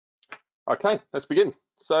Okay, let's begin.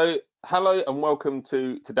 So, hello and welcome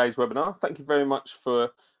to today's webinar. Thank you very much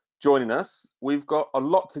for joining us. We've got a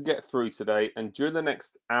lot to get through today, and during the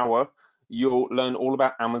next hour, you'll learn all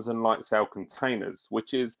about Amazon Lightsail containers,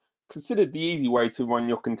 which is considered the easy way to run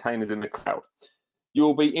your containers in the cloud.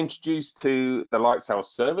 You'll be introduced to the Lightsail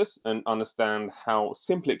service and understand how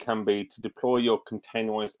simple it can be to deploy your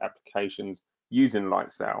containerized applications using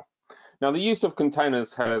Lightsail. Now, the use of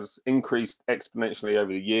containers has increased exponentially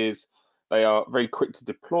over the years. They are very quick to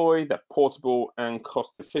deploy, they're portable and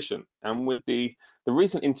cost efficient. And with the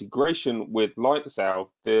recent integration with Lightsail,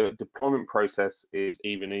 the deployment process is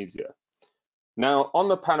even easier. Now, on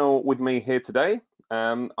the panel with me here today,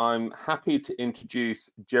 I'm happy to introduce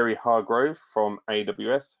Jerry Hargrove from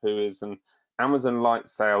AWS, who is an Amazon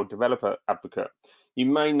Lightsail developer advocate. You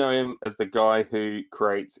may know him as the guy who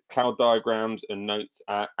creates cloud diagrams and notes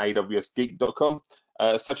at awsgeek.com,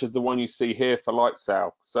 such as the one you see here for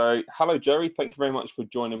Lightsail. So, hello, Jerry. Thank you very much for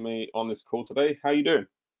joining me on this call today. How are you doing?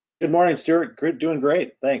 Good morning, Stuart. Doing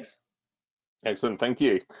great. Thanks. Excellent, thank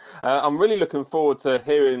you. I'm really looking forward to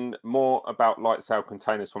hearing more about Lightsail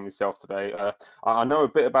containers from yourself today. I know a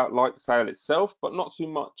bit about Lightsail itself, but not so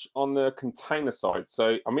much on the container side.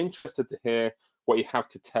 So I'm interested to hear what you have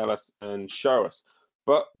to tell us and show us.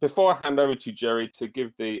 But before I hand over to Jerry to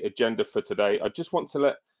give the agenda for today, I just want to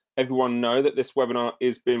let everyone know that this webinar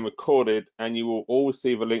is being recorded and you will all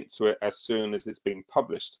receive a link to it as soon as it's been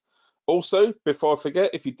published. Also, before I forget,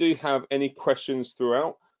 if you do have any questions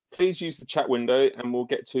throughout, please use the chat window and we'll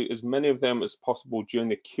get to as many of them as possible during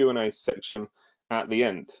the Q&A section at the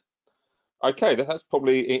end. Okay, that's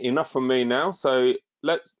probably enough from me now. So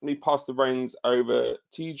let me pass the reins over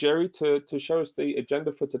to you, Jerry, to show us the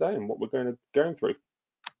agenda for today and what we're going through.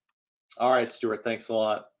 All right, Stuart, thanks a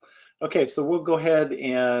lot. Okay, so we'll go ahead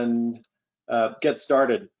and get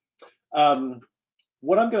started.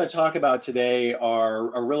 What I'm going to talk about today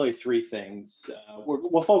are really three things.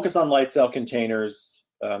 We'll focus on Lightsail containers,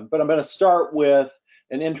 but I'm going to start with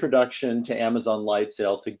an introduction to Amazon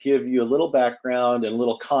Lightsail to give you a little background and a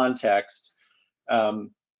little context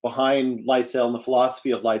behind Lightsail and the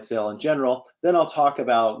philosophy of Lightsail in general. Then I'll talk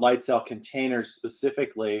about Lightsail containers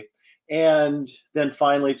specifically. And then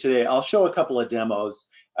finally today, I'll show a couple of demos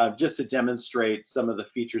just to demonstrate some of the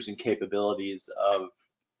features and capabilities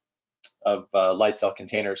of Lightsail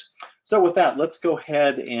containers. So with that, let's go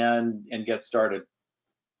ahead and get started.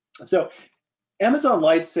 So Amazon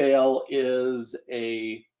Lightsail is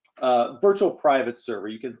a virtual private server.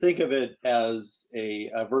 You can think of it as a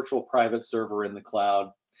virtual private server in the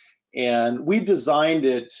cloud. And we designed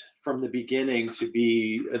it from the beginning to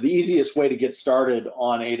be the easiest way to get started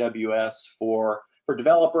on AWS for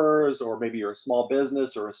developers, or maybe you're a small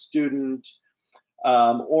business or a student,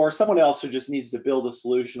 or someone else who just needs to build a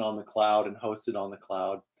solution on the cloud and host it on the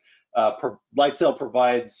cloud. Lightsail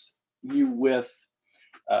provides you with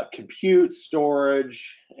compute,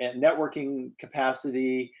 storage, and networking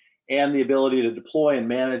capacity, and the ability to deploy and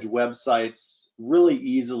manage websites really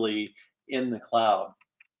easily in the cloud.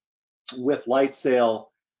 With Lightsail,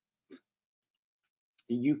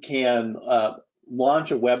 you can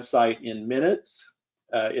launch a website in minutes.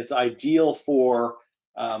 It's ideal for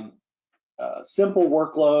simple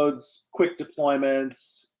workloads, quick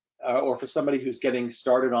deployments, or for somebody who's getting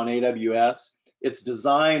started on AWS. It's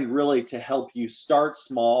designed really to help you start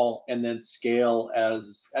small and then scale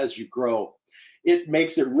as you grow. It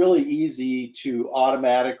makes it really easy to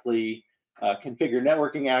automatically configure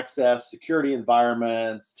networking access, security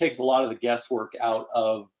environments, takes a lot of the guesswork out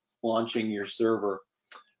of launching your server.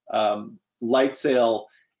 Lightsail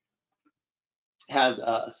has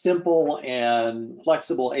a simple and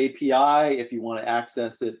flexible API if you want to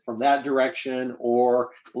access it from that direction, or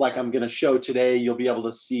like I'm going to show today, you'll be able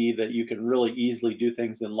to see that you can really easily do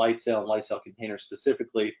things in Lightsail and Lightsail containers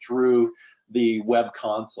specifically through the web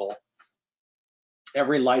console.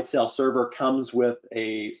 Every Lightsail server comes with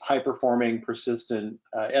a high-performing, persistent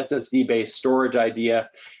SSD-based storage idea,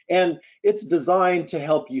 and it's designed to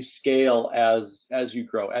help you scale as you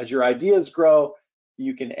grow. As your ideas grow,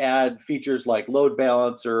 you can add features like load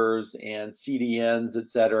balancers and CDNs,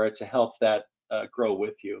 etc., to help that grow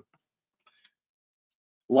with you.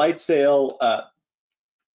 Lightsail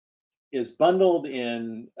is bundled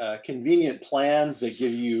in convenient plans that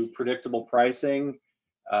give you predictable pricing.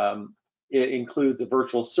 It includes a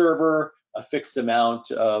virtual server, a fixed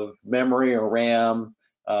amount of memory or RAM,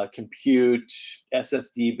 compute,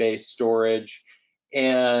 SSD-based storage,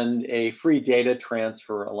 and a free data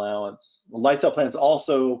transfer allowance. Lightsail plans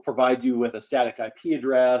also provide you with a static IP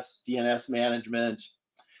address, DNS management,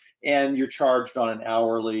 and you're charged on an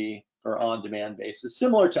hourly or on-demand basis,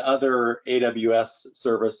 similar to other AWS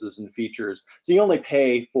services and features. So you only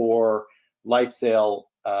pay for Lightsail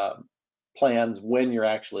plans when you're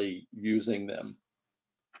actually using them.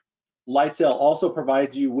 Lightsail also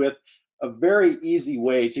provides you with a very easy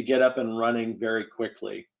way to get up and running very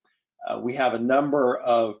quickly. We have a number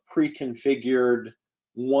of pre-configured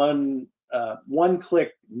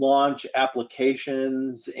one-click launch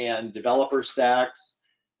applications and developer stacks.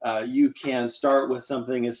 You can start with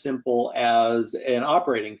something as simple as an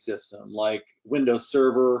operating system like Windows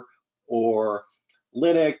Server or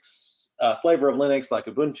Linux, flavor of Linux like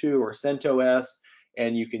Ubuntu or CentOS,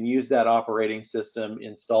 and you can use that operating system,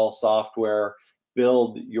 install software,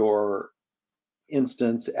 build your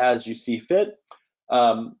instance as you see fit.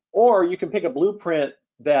 Or you can pick a blueprint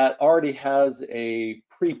that already has a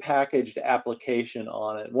pre-packaged application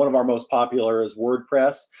on it. One of our most popular is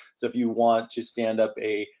WordPress. So if you want to stand up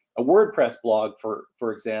a WordPress blog,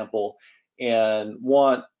 for example, and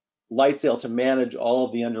want Lightsail to manage all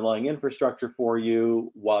of the underlying infrastructure for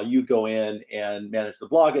you while you go in and manage the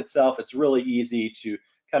blog itself, it's really easy to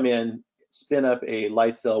come in, spin up a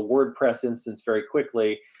Lightsail WordPress instance very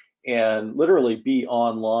quickly, and literally be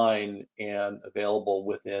online and available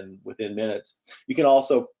within minutes. You can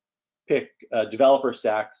also pick developer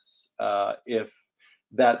stacks if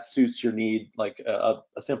that suits your need, like a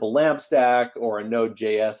simple LAMP stack or a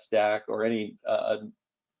Node.js stack or any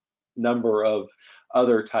number of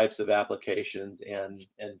other types of applications and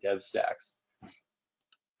dev stacks.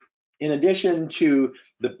 In addition to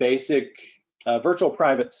the basic virtual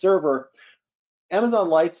private server, Amazon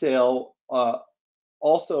Lightsail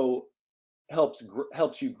also helps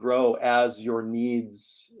you grow as your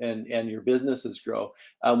needs and your businesses grow.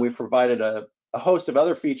 We've provided a host of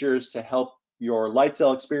other features to help your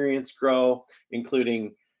Lightsail experience grow,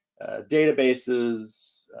 including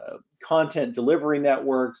databases, content delivery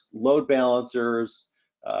networks, load balancers.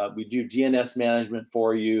 We do DNS management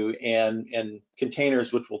for you, and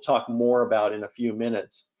containers, which we'll talk more about in a few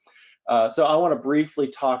minutes. So I want to briefly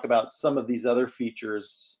talk about some of these other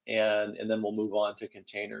features, and then we'll move on to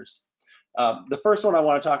containers. The first one I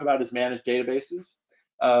want to talk about is managed databases.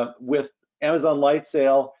 With Amazon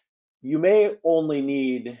Lightsail, you may only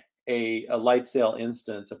need a Lightsail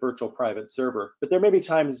instance, a virtual private server, but there may be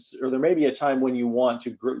times, or there may be a time when you want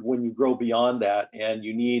to when you grow beyond that and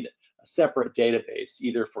you need a separate database,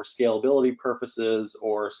 either for scalability purposes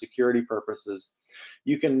or security purposes.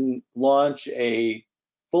 You can launch a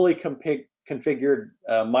fully configured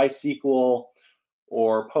MySQL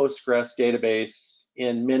or Postgres database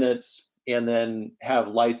in minutes, and then have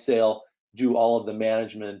Lightsail do all of the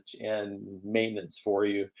management and maintenance for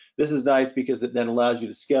you. This is nice because it then allows you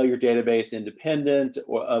to scale your database independent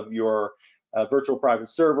of your virtual private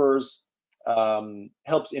servers,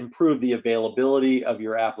 helps improve the availability of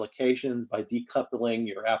your applications by decoupling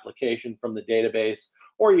your application from the database,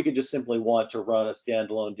 or you could just simply want to run a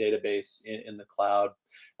standalone database in the cloud.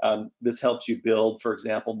 This helps you build, for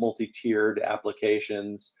example, multi-tiered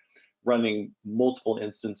applications, running multiple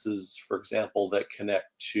instances, for example, that connect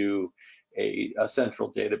to a central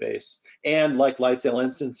database. And like Lightsail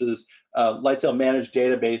instances, Lightsail managed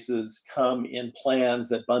databases come in plans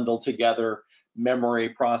that bundle together memory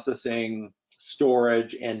processing,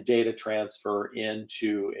 storage, and data transfer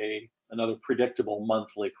into another predictable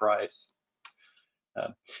monthly price.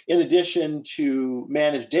 In addition to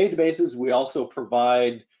managed databases, we also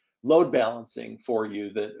provide load balancing for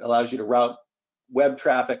you that allows you to route web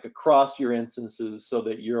traffic across your instances so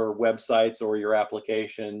that your websites or your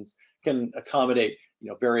applications can accommodate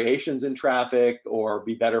variations in traffic or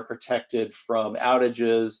be better protected from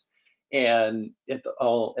outages, and at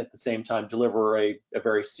the same time deliver a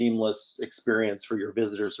very seamless experience for your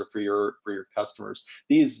visitors or for your customers.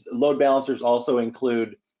 These load balancers also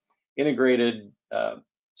include integrated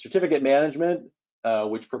certificate management,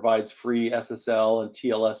 which provides free SSL and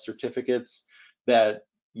TLS certificates that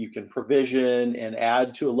you can provision and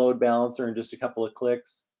add to a load balancer in just a couple of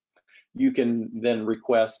clicks. You can then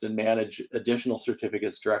request and manage additional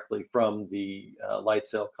certificates directly from the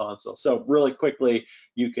Lightsail console. So really quickly,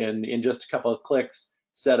 you can, in just a couple of clicks,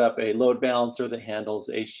 set up a load balancer that handles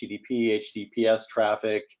HTTP, HTTPS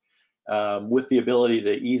traffic, with the ability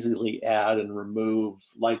to easily add and remove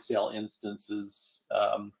Lightsail instances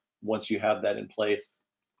once you have that in place.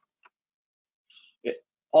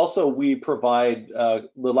 Also, we provide the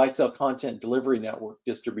Lightsail content delivery network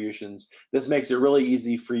distributions. This makes it really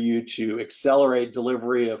easy for you to accelerate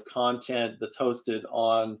delivery of content that's hosted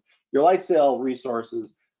on your Lightsail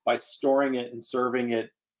resources by storing it and serving it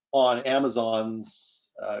on Amazon's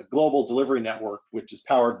global delivery network, which is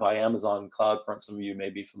powered by Amazon CloudFront. Some of you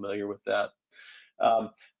may be familiar with that.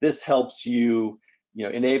 This helps you,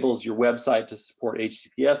 enables your website to support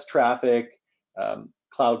HTTPS traffic.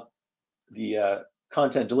 The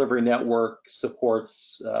content delivery network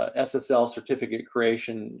supports SSL certificate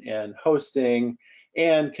creation and hosting,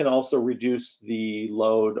 and can also reduce the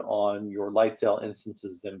load on your Lightsail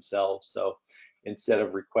instances themselves. So instead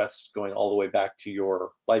of requests going all the way back to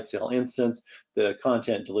your Lightsail instance, the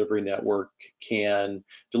content delivery network can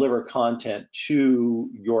deliver content to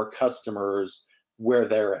your customers where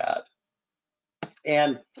they're at.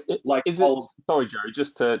 And like sorry, Jerry,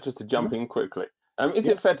 just to jump in quickly. Is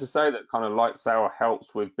it fair to say that kind of Lightsail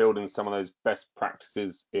helps with building some of those best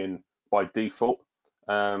practices in by default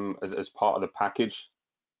as part of the package?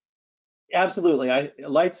 Absolutely.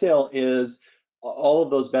 Lightsail is all of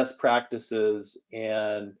those best practices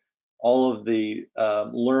and all of the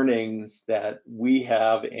learnings that we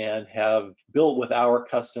have and have built with our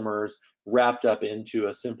customers wrapped up into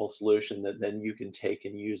a simple solution that then you can take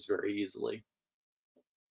and use very easily.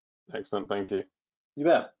 Excellent, thank you. You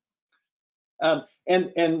bet.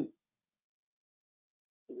 And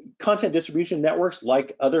content distribution networks,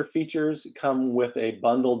 like other features, come with a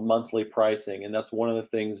bundled monthly pricing, and that's one of the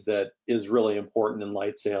things that is really important in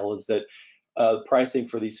Lightsail, is that pricing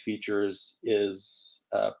for these features is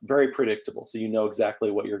very predictable, so you know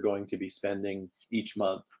exactly what you're going to be spending each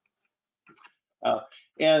month.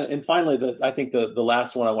 And finally, I think the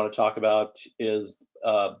last one I want to talk about is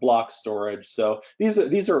block storage. So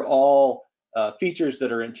these are all features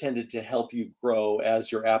that are intended to help you grow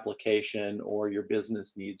as your application or your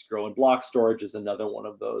business needs grow, and block storage is another one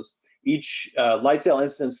of those. Each Lightsail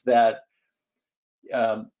instance that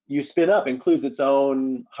you spin up includes its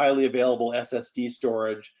own highly available SSD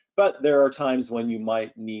storage, but there are times when you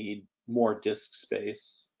might need more disk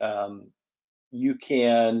space. You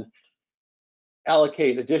can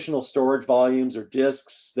allocate additional storage volumes or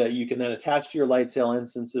disks that you can then attach to your Lightsail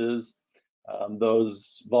instances.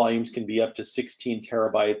 Those volumes can be up to 16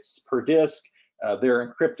 terabytes per disk.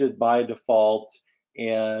 They're encrypted by default,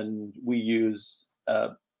 and we use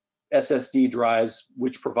SSD drives,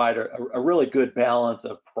 which provide a really good balance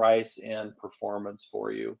of price and performance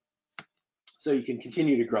for you. So you can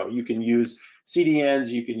continue to grow. You can use CDNs,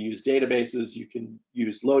 you can use databases, you can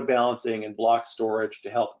use load balancing and block storage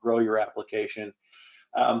to help grow your application.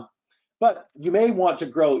 But you may want to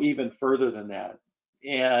grow even further than that.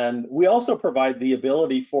 And we also provide the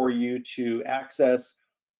ability for you to access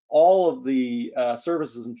all of the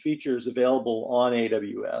services and features available on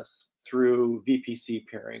AWS through VPC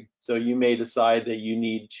peering. So you may decide that you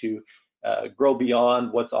need to grow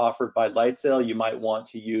beyond what's offered by Lightsail. You might want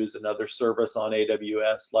to use another service on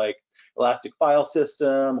AWS like Elastic File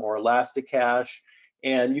System or Elasticache,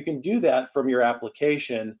 and you can do that from your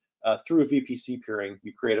application through VPC peering.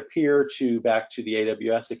 You create a peer back to the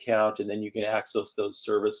AWS account, and then you can access those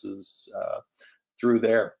services through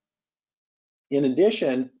there. In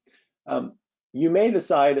addition, you may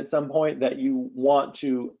decide at some point that you want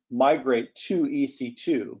to migrate to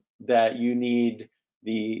EC2, that you need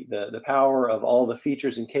the power of all the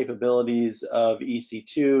features and capabilities of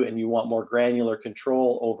EC2, and you want more granular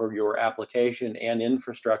control over your application and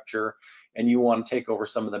infrastructure, and you want to take over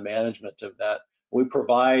some of the management of that. We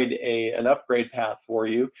provide an upgrade path for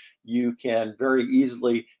you. You can very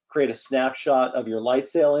easily create a snapshot of your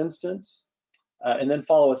Lightsail instance, and then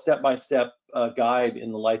follow a step-by-step guide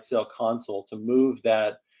in the Lightsail console to move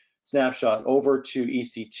that snapshot over to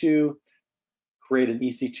EC2, create an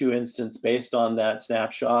EC2 instance based on that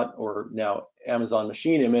snapshot, or now Amazon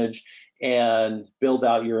Machine Image, and build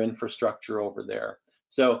out your infrastructure over there.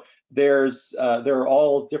 So there are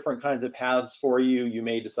all different kinds of paths for you. You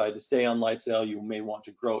may decide to stay on Lightsail, you may want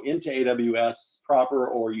to grow into AWS proper,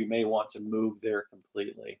 or you may want to move there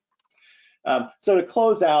completely. So to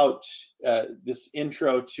close out this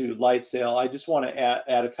intro to Lightsail, I just want to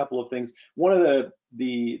add a couple of things. One of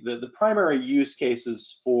the primary use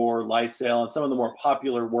cases for Lightsail and some of the more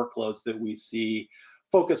popular workloads that we see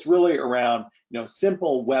focus really around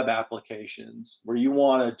simple web applications where you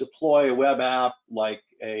want to deploy a web app like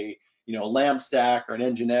a LAMP stack or an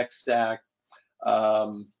Nginx stack,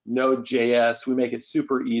 Node.js. We make it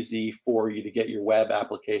super easy for you to get your web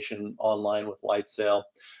application online with Lightsail.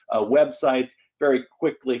 Websites, very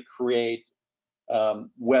quickly create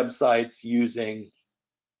websites using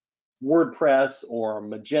WordPress or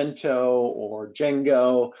Magento or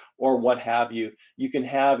Django or what have you. You can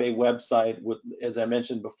have a website with, as I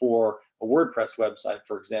mentioned before, a WordPress website,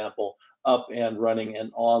 for example, up and running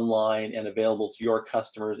and online and available to your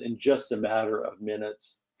customers in just a matter of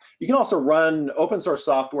minutes. You can also run open source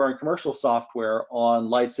software and commercial software on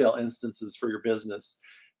Lightsail instances for your business.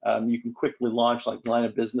 You can quickly launch like line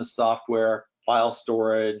of business software file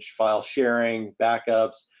storage, file sharing,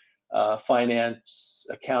 backups, finance,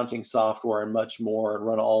 accounting software, and much more, and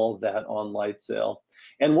run all of that on Lightsail.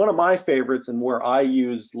 And one of my favorites, and where I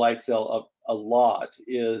use Lightsail a lot,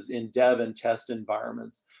 is in dev and test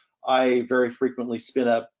environments. I very frequently spin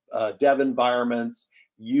up dev environments,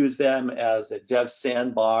 use them as a dev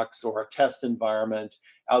sandbox or a test environment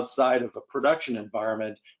outside of a production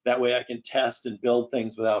environment. That way I can test and build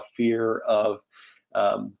things without fear of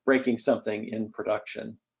breaking something in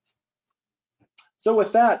production. So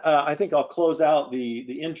with that, I think I'll close out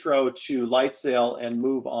the intro to Lightsail and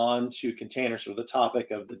move on to containers for the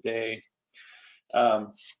topic of the day.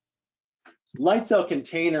 Lightsail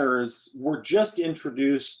containers were just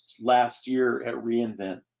introduced last year at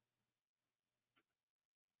reInvent.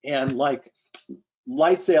 And like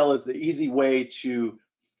Lightsail is the easy way to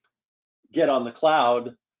get on the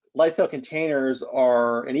cloud, Lightsail containers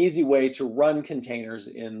are an easy way to run containers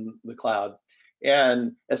in the cloud.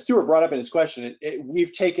 And as Stuart brought up in his question,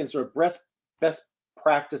 we've taken sort of best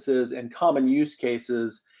practices and common use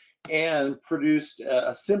cases and produced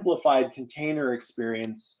a simplified container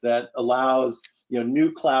experience that allows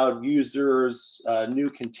new cloud users, new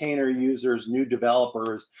container users, new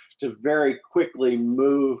developers to very quickly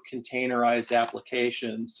move containerized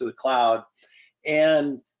applications to the cloud,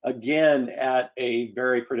 and again at a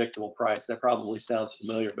very predictable price. That probably sounds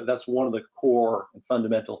familiar, but that's one of the core and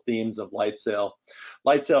fundamental themes of Lightsail.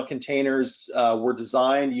 Lightsail containers were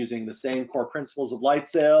designed using the same core principles of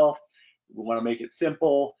Lightsail. We want to make it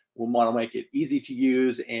simple, we want to make it easy to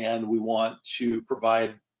use, and we want to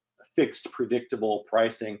provide fixed, predictable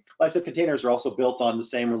pricing. Lightsail containers are also built on the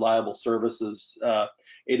same reliable services,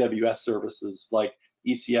 AWS services like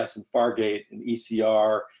ECS and Fargate and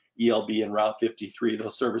ECR, ELB and Route 53,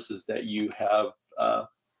 those services that you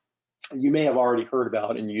may have already heard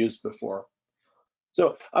about and used before.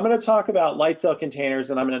 So I'm going to talk about Lightsail containers,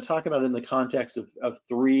 and I'm going to talk about it in the context of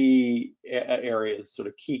three areas, sort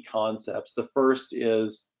of key concepts. The first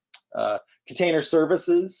is container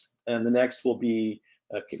services, and the next will be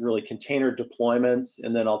really container deployments,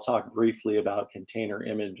 and then I'll talk briefly about container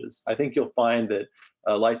images. I think you'll find that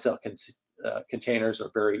Lightsail containers are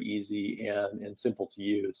very easy and simple to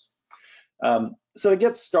use. So to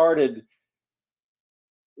get started,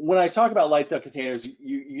 when I talk about Lightsail containers,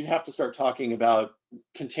 you have to start talking about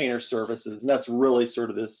container services, and that's really sort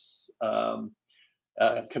of this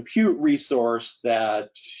compute resource that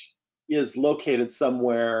is located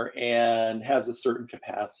somewhere and has a certain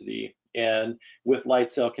capacity. And with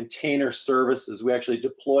Lightsail container services, we actually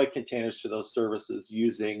deploy containers to those services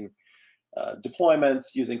using deployments,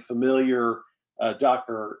 using familiar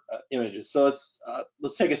Docker images. So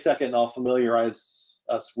let's take a second and I'll familiarize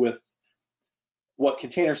us with what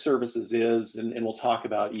container services is, and we'll talk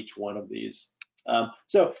about each one of these.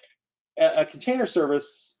 So a container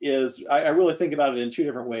service is, I really think about it in two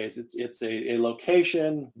different ways. It's a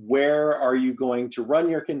location, where are you going to run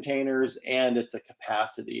your containers, and it's a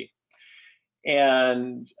capacity.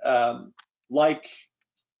 And like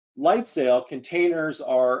Lightsail, containers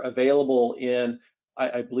are available in,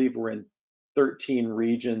 I believe we're in 13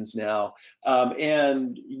 regions now,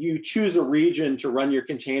 and you choose a region to run your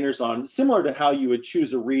containers on, similar to how you would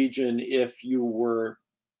choose a region if you were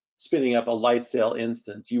spinning up a Lightsail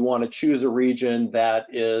instance. You want to choose a region that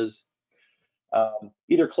is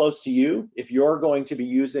either close to you, if you're going to be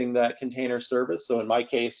using that container service. So in my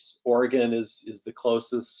case, Oregon is the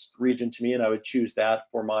closest region to me, and I would choose that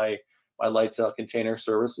for my Lightsail container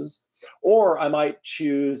services. Or I might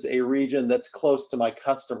choose a region that's close to my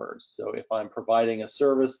customers. So if I'm providing a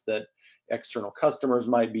service that external customers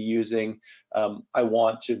might be using, I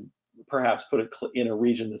want to perhaps put it in a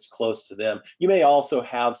region that's close to them. You may also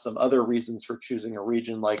have some other reasons for choosing a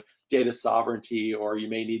region, like data sovereignty, or you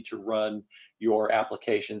may need to run your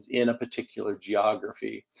applications in a particular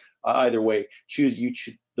geography. Either way,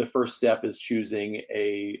 the first step is choosing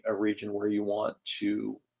a region where you want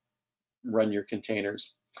to run your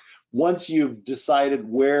containers. Once you've decided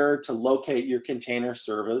where to locate your container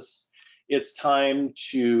service, it's time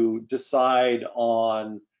to decide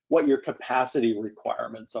on what your capacity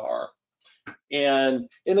requirements are. And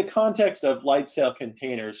in the context of Lightsail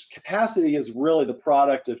containers, capacity is really the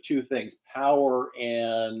product of two things: power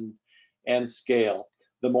and scale.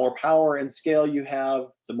 The more power and scale you have,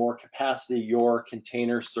 the more capacity your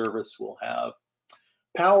container service will have.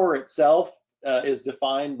 Power itself is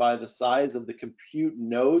defined by the size of the compute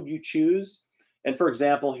node you choose. And for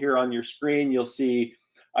example, here on your screen, you'll see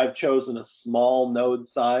I've chosen a small node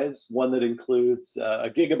size, one that includes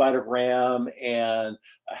a gigabyte of RAM and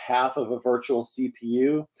a half of a virtual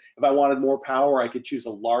CPU. If I wanted more power, I could choose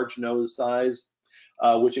a large node size.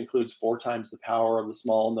 which includes 4 times the power of the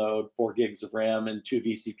small node, 4 gigs of RAM, and 2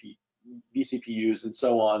 vCPUs, and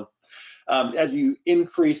so on. As you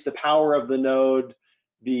increase the power of the node,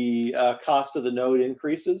 the cost of the node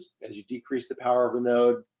increases. As you decrease the power of the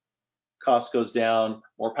node, cost goes down.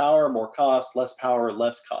 More power, more cost; less power,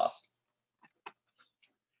 less cost.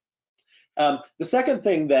 The second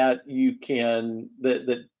thing that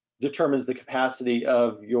that determines the capacity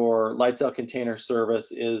of your Lightsail container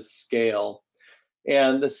service is scale.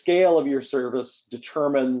 And the scale of your service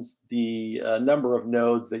determines the number of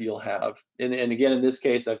nodes that you'll have. And again, in this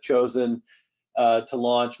case, I've chosen to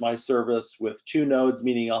launch my service with 2 nodes,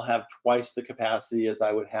 meaning I'll have twice the capacity as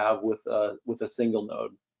I would have with a single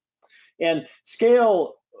node. And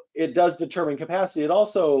scale, it does determine capacity. It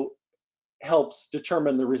also helps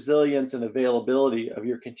determine the resilience and availability of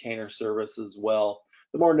your container service as well.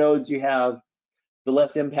 The more nodes you have, the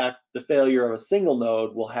less impact the failure of a single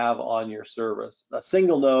node will have on your service. A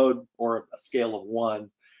single node, or a scale of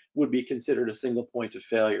 1, would be considered a single point of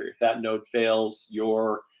failure. If that node fails,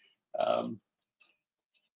 your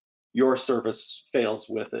service fails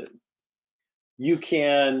with it. You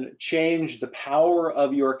can change the power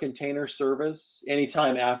of your container service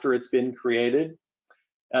anytime after it's been created.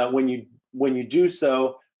 When you do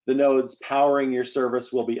so, the nodes powering your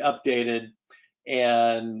service will be updated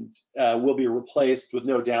and will be replaced with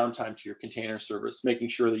no downtime to your container service, making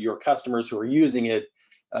sure that your customers who are using it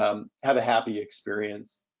have a happy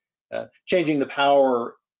experience. Changing the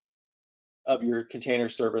power of your container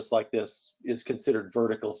service like this is considered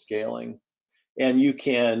vertical scaling, and you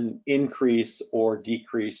can increase or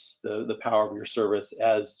decrease the power of your service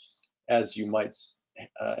as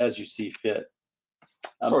you see fit.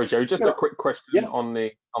 Sorry, Joe, just a quick question on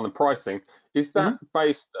the pricing. Is that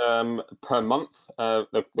based per month,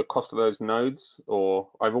 the cost of those nodes, or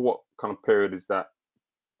over what kind of period is that?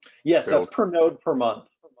 Yes, that's per node per month.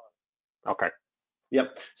 Okay.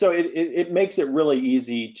 Yep. So it makes it really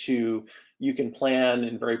easy you can plan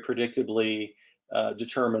and very predictably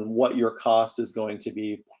determine what your cost is going to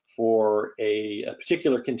be for a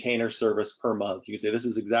particular container service per month. You can say this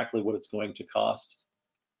is exactly what it's going to cost.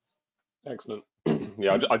 Excellent.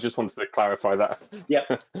 Yeah, I just wanted to clarify that. Yeah,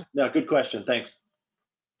 no, good question. Thanks.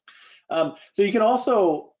 So you can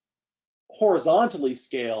also horizontally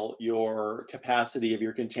scale your capacity of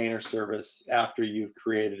your container service after you've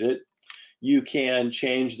created it. You can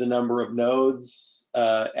change the number of nodes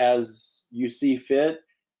as you see fit.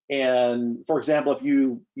 And for example,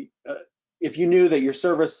 if you knew that your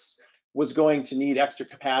service was going to need extra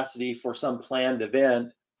capacity for some planned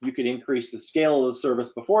event, you could increase the scale of the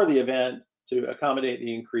service before the event to accommodate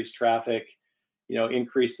the increased traffic,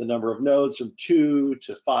 increase the number of nodes from 2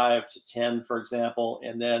 to 5 to 10, for example.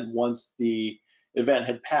 And then once the event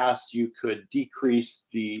had passed, you could decrease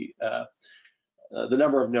the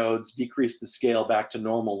number of nodes, decrease the scale back to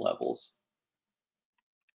normal levels.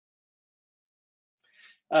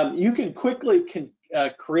 You can quickly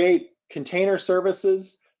create container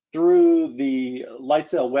services through the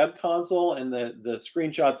Lightsail web console, and the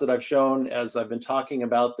screenshots that I've shown as I've been talking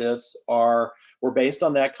about this were based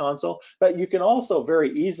on that console. But you can also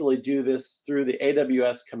very easily do this through the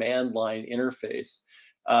AWS command line interface.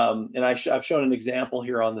 And I've shown an example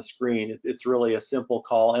here on the screen. It's really a simple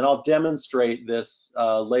call, and I'll demonstrate this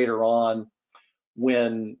later on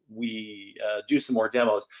when we do some more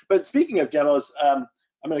demos. But speaking of demos,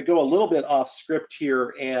 I'm going to go a little bit off script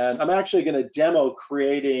here, and I'm actually going to demo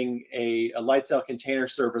creating a Lightsail container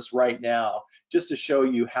service right now, just to show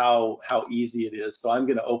you how easy it is. So I'm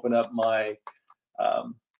going to open up my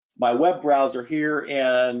my web browser here,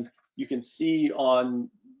 and you can see on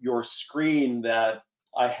your screen that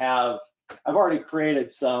I've already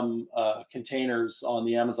created some containers on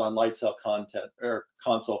the Amazon Lightsail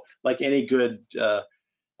console. Like any good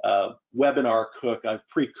webinar cook, I've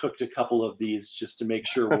pre-cooked a couple of these just to make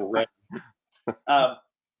sure we're ready.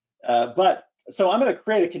 So I'm going to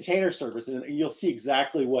create a container service, and you'll see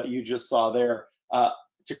exactly what you just saw there.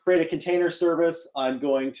 To create a container service, I'm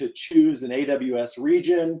going to choose an AWS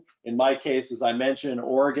region. In my case, as I mentioned,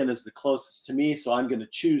 Oregon is the closest to me, so I'm going to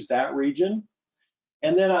choose that region.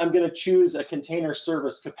 And then I'm going to choose a container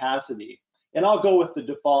service capacity. And I'll go with the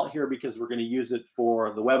default here because we're going to use it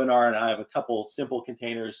for the webinar, and I have a couple simple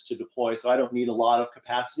containers to deploy, so I don't need a lot of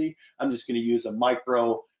capacity. I'm just going to use a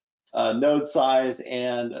micro node size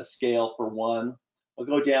and a scale for 1. I'll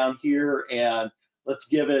go down here and let's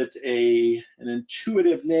give it an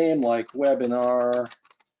intuitive name like webinar.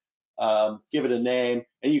 Give it a name,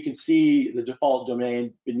 and you can see the default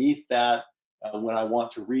domain beneath that. When I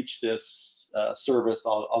want to reach this service,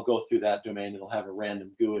 I'll go through that domain. It'll have a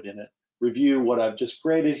random GUID in it. Review what I've just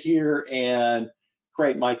created here, and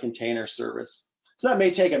create my container service. So that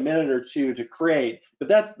may take a minute or two to create, but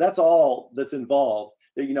that's all that's involved.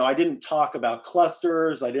 You know, I didn't talk about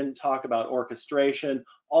clusters, I didn't talk about orchestration.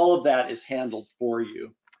 All of that is handled for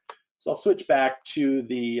you. So I'll switch back to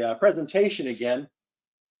the presentation again,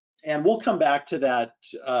 and we'll come back to that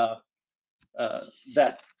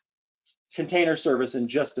that container service in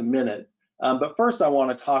just a minute. But first I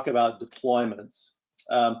want to talk about deployments.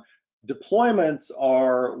 Deployments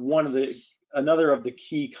are another of the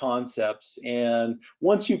key concepts, and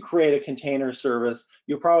once you create a container service,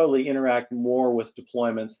 you'll probably interact more with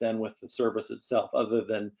deployments than with the service itself, other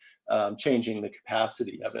than changing the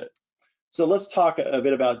capacity of it. So let's talk a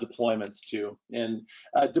bit about deployments too. And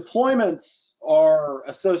deployments are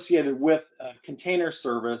associated with a container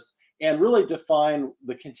service and really define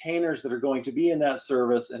the containers that are going to be in that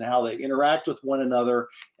service and how they interact with one another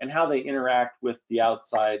and how they interact with the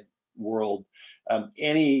outside world.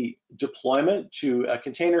 Any deployment to a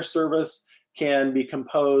container service can be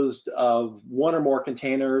composed of one or more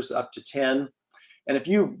containers up to 10. And if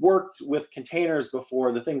you've worked with containers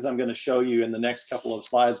before, the things I'm going to show you in the next couple of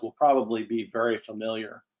slides will probably be very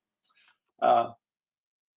familiar.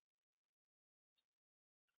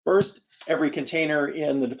 First, every container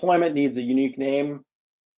in the deployment needs a unique name.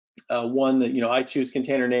 One that, you know, I choose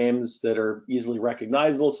container names that are easily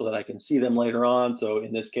recognizable so that I can see them later on. So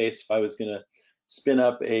in this case, if I was going to spin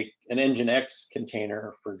up an Nginx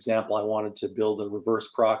container, for example, I wanted to build a reverse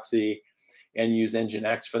proxy and use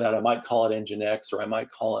Nginx for that, I might call it Nginx, or I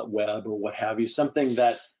might call it web, or what have you, something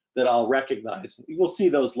that I'll recognize. We'll see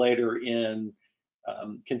those later in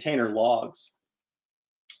container logs.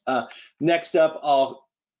 Next up, I'll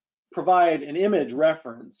provide an image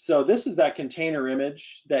reference. So this is that container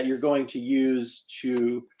image that you're going to use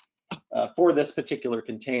for this particular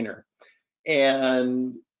container.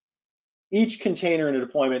 And each container in a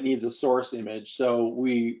deployment needs a source image. So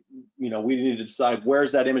we need to decide,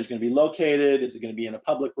 where's that image going to be located? Is it going to be in a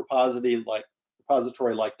public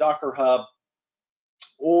repository like Docker Hub?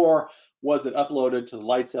 Or was it uploaded to the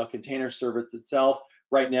Lightsail container service itself?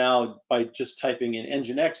 Right now, by just typing in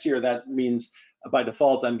Nginx here, that means by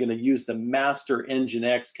default, I'm going to use the master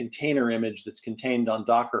Nginx container image that's contained on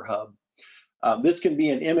Docker Hub. This can be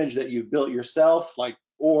an image that you've built yourself,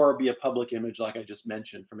 or be a public image like I just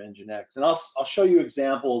mentioned from Nginx. And I'll show you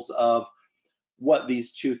examples of what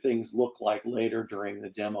these two things look like later during the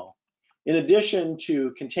demo. In addition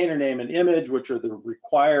to container name and image, which are the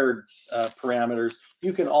required parameters,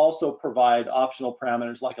 you can also provide optional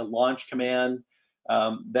parameters like a launch command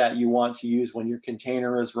that you want to use when your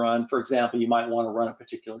container is run. For example, you might want to run a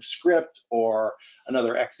particular script or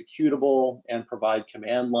another executable and provide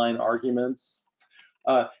command line arguments.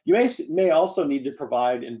 You may also need to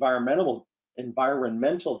provide environmental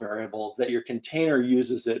variables that your container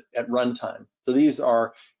uses at runtime. So these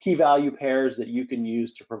are key value pairs that you can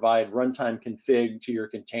use to provide runtime config to your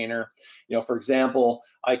container. You know, for example,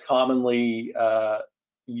 I commonly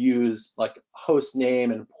use like host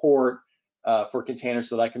name and port for containers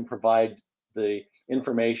so that I can provide the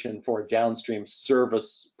information for a downstream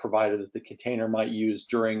service provider that the container might use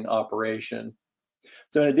during operation.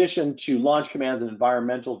 So in addition to launch commands and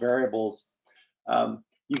environmental variables,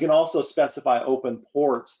 you can also specify open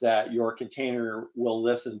ports that your container will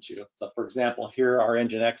listen to. So for example, here our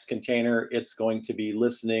Nginx container, it's going to be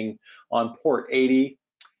listening on port 80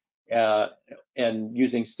 and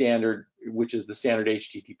using standard, which is the standard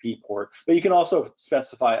HTTP port. But you can also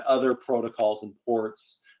specify other protocols and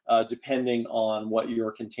ports depending on what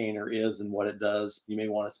your container is and what it does. You may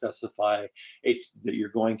want to specify that you're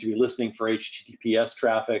going to be listening for HTTPS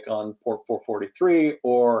traffic on port 443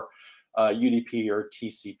 or UDP or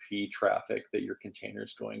TCP traffic that your container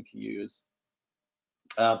is going to use.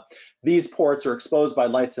 These ports are exposed by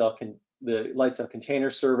the Lightsail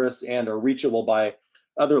container service and are reachable by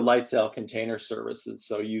other Lightsail container services.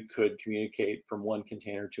 So you could communicate from one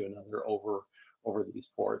container to another over these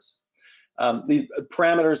ports. These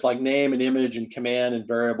parameters like name and image and command and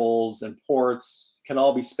variables and ports can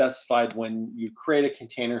all be specified when you create a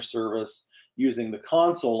container service using the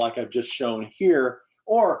console like I've just shown here,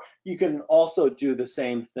 or you can also do the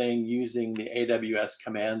same thing using the AWS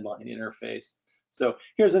command line interface. So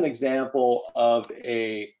here's an example of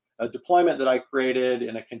a deployment that I created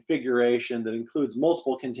in a configuration that includes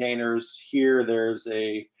multiple containers. Here there's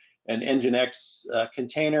an Nginx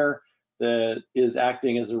container that is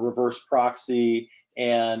acting as a reverse proxy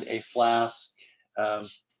and a Flask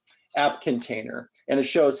app container. And it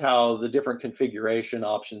shows how the different configuration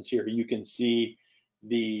options here. You can see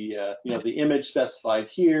the the image specified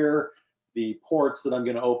here, the ports that I'm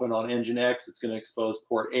going to open on Nginx. It's going to expose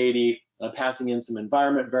port 80. I'm passing in some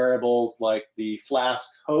environment variables like the Flask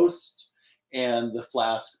host and the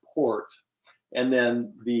Flask port. And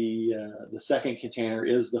then the second container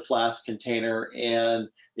is the Flask container, and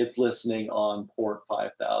it's listening on port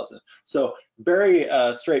 5000. So very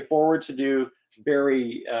straightforward to do,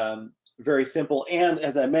 very very simple. And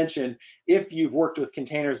as I mentioned, if you've worked with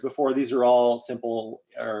containers before, these are all simple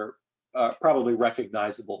or probably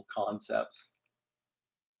recognizable concepts.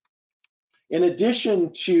 In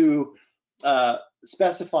addition to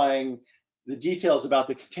specifying the details about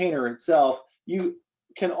the container itself, you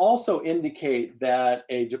can also indicate that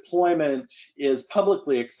a deployment is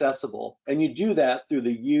publicly accessible, and you do that through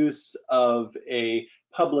the use of a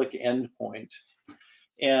public endpoint.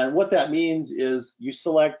 And what that means is you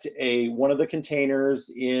select one of the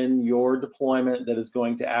containers in your deployment that is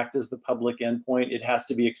going to act as the public endpoint. It has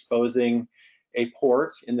to be exposing a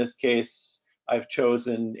port. In this case, I've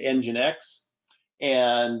chosen Nginx,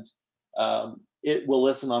 and it will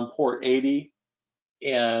listen on port 80,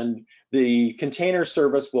 and the container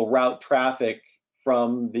service will route traffic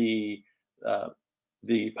from the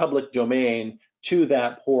public domain to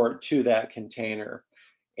that port, to that container.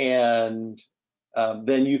 And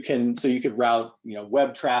then you could route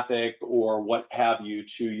web traffic or what have you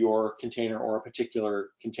to your container or a particular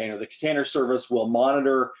container. The container service will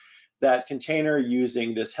monitor that container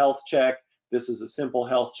using this health check. This is a simple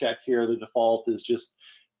health check here. The default is just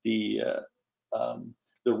the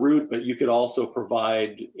root, but you could also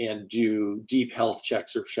provide and do deep health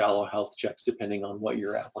checks or shallow health checks depending on what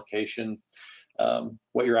your application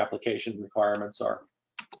requirements are.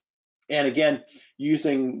 And again,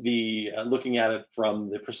 using looking at it from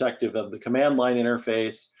the perspective of the command line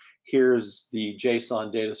interface, here's the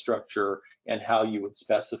JSON data structure and how you would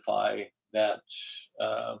specify that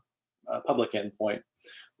public endpoint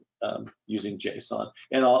using JSON.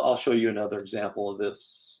 And I'll show you another example of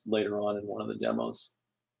this later on in one of the demos.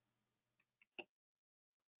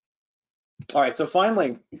 All right, so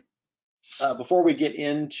finally, before we get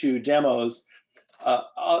into demos,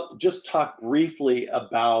 I'll just talk briefly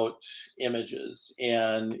about images.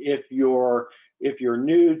 And if you're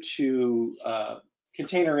new to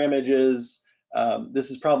container images,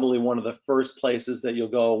 this is probably one of the first places that you'll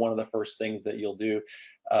go. One of the first things that you'll do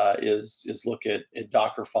is look at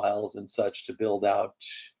Docker files and such to build out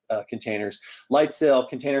containers. Lightsail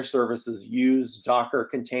container services use Docker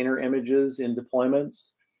container images in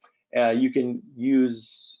deployments. You can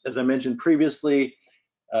use, as I mentioned previously,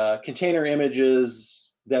 container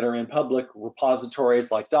images that are in public repositories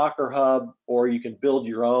like Docker Hub, or you can build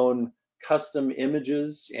your own custom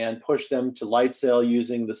images and push them to Lightsail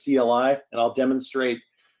using the CLI. And I'll demonstrate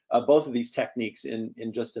both of these techniques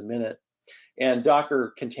in just a minute. And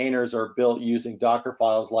Docker containers are built using Docker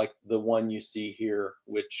files like the one you see here,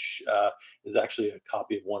 which is actually a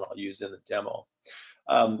copy of one I'll use in the demo.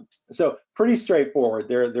 So pretty straightforward.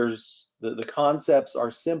 There's the concepts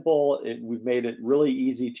are simple. We've made it really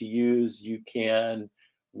easy to use. You can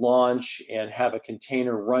launch and have a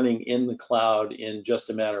container running in the cloud in just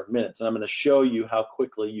a matter of minutes. And I'm going to show you how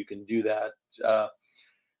quickly you can do that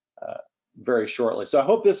very shortly. So I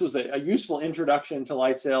hope this was a useful introduction to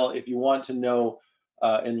Lightsail. If you want to know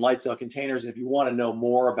in Lightsail containers, if you want to know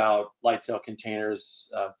more about Lightsail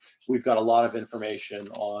containers, we've got a lot of information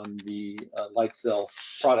on the Lightsail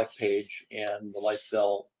product page and the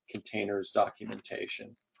Lightsail containers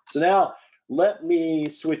documentation. So now let me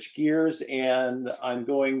switch gears, and I'm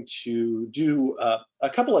going to do a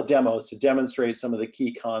couple of demos to demonstrate some of the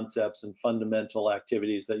key concepts and fundamental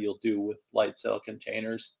activities that you'll do with Lightsail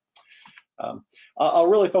containers. I'll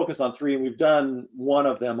really focus on three, and we've done one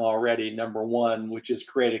of them already, number one, which is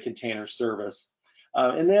create a container service.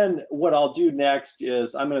 And then what I'll do next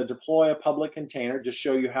is I'm going to deploy a public container to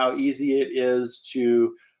show you how easy it is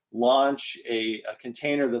to launch a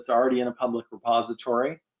container that's already in a public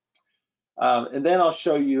repository. And then I'll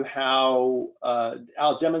show you how,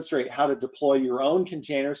 I'll demonstrate how to deploy your own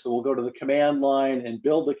container. So we'll go to the command line and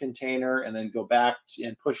build the container, and then go back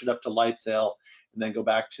and push it up to Lightsail, and then go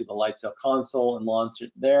back to the Lightsail console and launch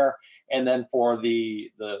it there. And then for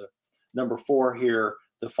the number 4 here,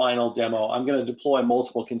 the final demo, I'm going to deploy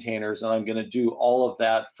multiple containers, and I'm going to do all of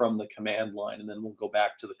that from the command line, and then we'll go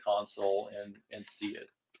back to the console and see it.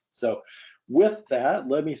 So with that,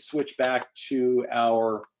 let me switch back to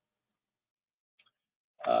our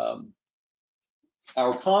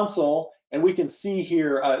console, and we can see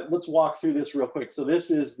here, let's walk through this real quick. So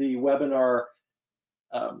this is the webinar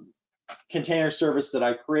container service that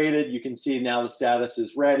I created. You can see now the status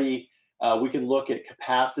is ready. We can look at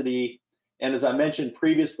capacity. And as I mentioned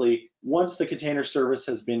previously, once the container service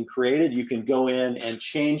has been created, you can go in and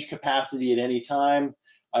change capacity at any time.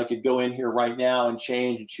 I could go in here right now and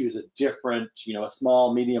change and choose a different, a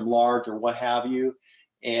small, medium, large, or what have you,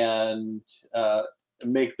 and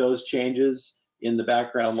make those changes. In the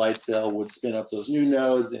background, Lightsail would spin up those new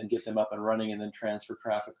nodes and get them up and running and then transfer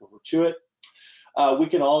traffic over to it. We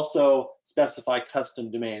can also specify custom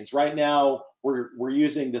domains. Right now, we're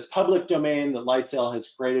using this public domain that Lightsail has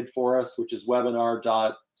created for us, which is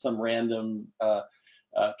webinar. Some random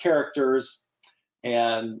characters,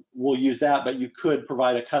 and we'll use that, but you could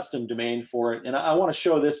provide a custom domain for it. And I want to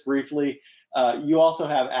show this briefly. You also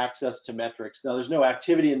have access to metrics. Now, there's no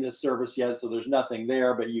activity in this service yet, so there's nothing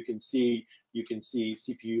there, but you can see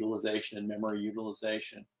CPU utilization and memory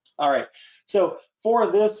utilization. All right, so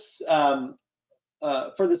for this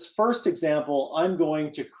first example, I'm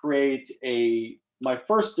going to create my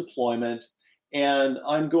first deployment, and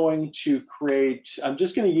I'm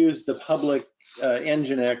just going to use the public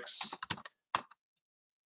Nginx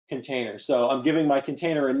container. So I'm giving my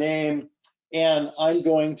container a name, and I'm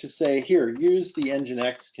going to say, here, use the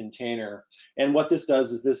Nginx container. And what this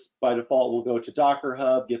does is this, by default, will go to Docker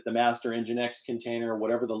Hub, get the master Nginx container,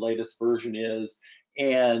 whatever the latest version is,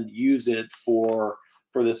 and use it for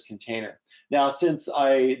this container. Now, since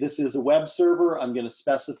this is a web server, I'm going to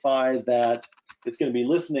specify that it's going to be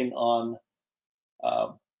listening on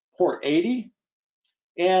port 80.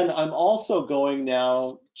 And I'm also going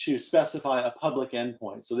now to specify a public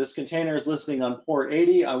endpoint. So this container is listening on port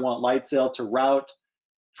 80. I want Lightsail to route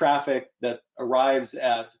traffic that arrives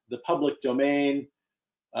at the public domain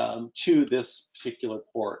to this particular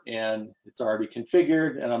port. And it's already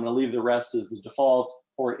configured, and I'm going to leave the rest as the default,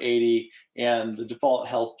 port 80, and the default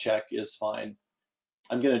health check is fine.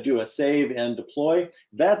 I'm going to do a save and deploy.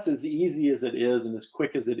 That's as easy as it is and as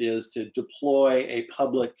quick as it is to deploy a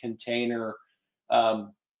public container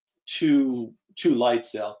to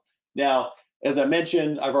Lightsail. Now, as I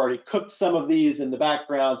mentioned, I've already cooked some of these in the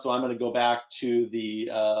background, so I'm going to go back to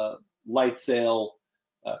the Lightsail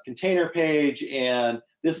container page, and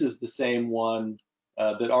this is the same one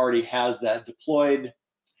that already has that deployed.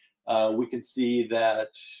 We can see that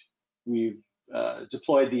we've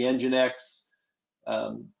deployed the Nginx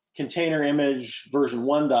container image version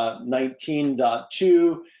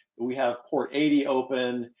 1.19.2. We have port 80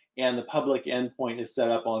 open, and the public endpoint is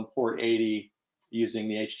set up on port 80 using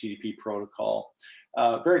the HTTP protocol.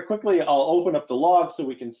 Very quickly, I'll open up the log so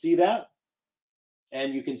we can see that.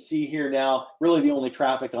 And you can see here now, really the only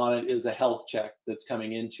traffic on it is a health check that's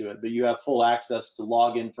coming into it, but you have full access to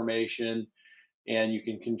log information, and you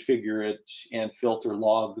can configure it and filter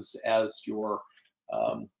logs as you're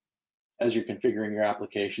configuring your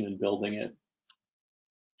application and building it.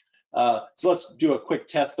 So let's do a quick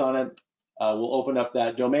test on it. We'll open up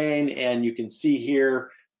that domain, and you can see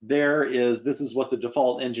here, this is what the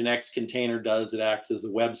default Nginx container does. It acts as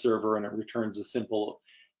a web server, and it returns a simple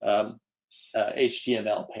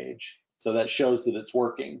HTML page. So that shows that it's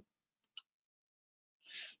working.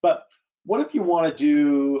 But what if you want to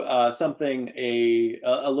do something a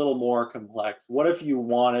little more complex? What if you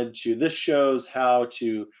wanted to, this shows how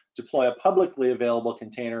to deploy a publicly available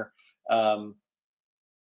container.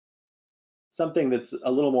 Something that's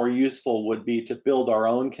a little more useful would be to build our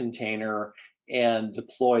own container and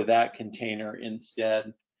deploy that container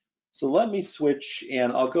instead. So let me switch,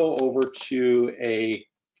 and I'll go over to a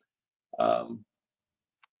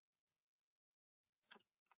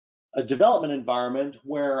development environment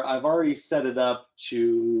where I've already set it up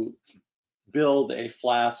to build a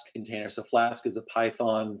Flask container. So Flask is a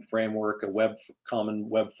Python framework, a common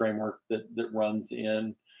web framework that runs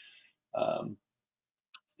in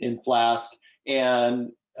Flask.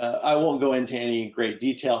 And I won't go into any great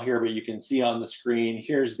detail here, but you can see on the screen,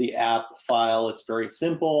 here's the app file. It's very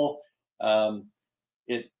simple.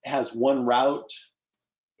 It has one route,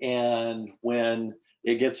 and when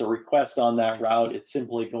it gets a request on that route, it's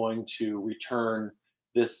simply going to return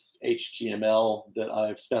this HTML that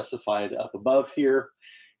I've specified up above here.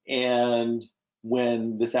 And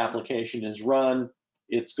when this application is run,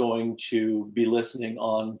 it's going to be listening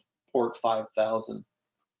on port 5000.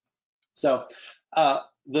 So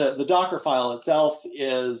the Docker file itself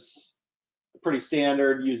is pretty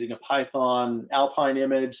standard, using a Python Alpine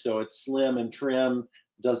image, so it's slim and trim,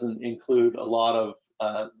 doesn't include a lot of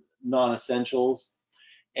non-essentials.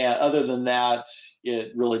 And other than that,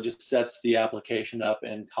 it really just sets the application up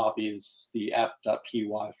and copies the app.py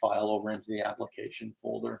file over into the application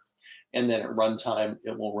folder. And then at runtime,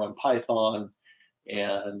 it will run Python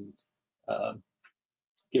and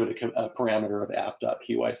give it a parameter of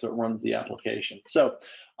app.py, so it runs the application. So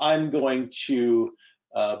I'm going to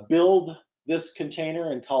build this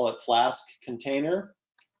container and call it Flask container.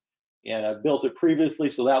 And I've built it previously,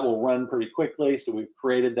 so that will run pretty quickly. So we've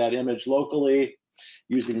created that image locally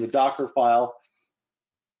using the Docker file.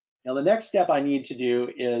 Now the next step I need to do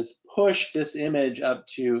is push this image up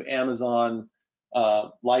to Amazon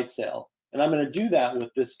Lightsail. And I'm going to do that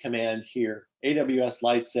with this command here, AWS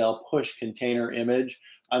Lightsail push container image.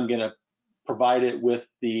 I'm going to provide it with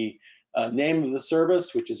the name of the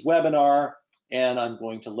service, which is webinar, and I'm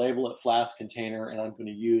going to label it Flask container, and I'm going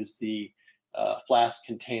to use the Flask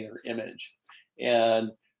container image.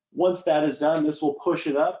 And once that is done, this will push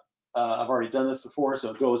it up. I've already done this before,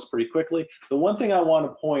 so it goes pretty quickly. The one thing I want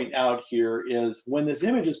to point out here is when this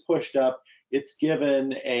image is pushed up, it's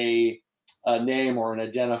given a name or an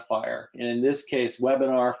identifier. And in this case,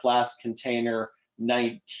 webinar Flask container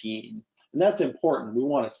 19. And that's important. We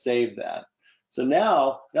want to save that. So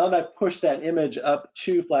now that I've pushed that image up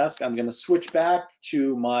to Flask, I'm going to switch back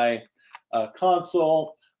to my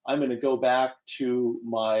console. I'm going to go back to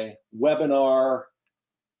my webinar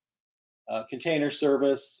container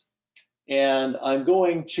service, and I'm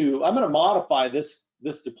going to modify this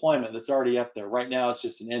deployment that's already up there. Right now it's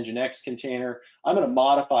just an Nginx container. I'm going to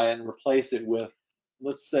modify it and replace it with,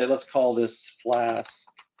 let's call this Flask.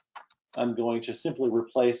 I'm going to simply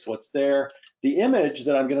replace what's there. The image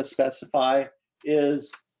that I'm going to specify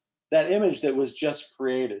is that image that was just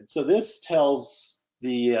created. So this tells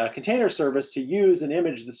the container service to use an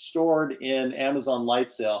image that's stored in Amazon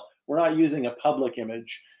Lightsail. We're not using a public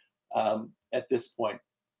image at this point.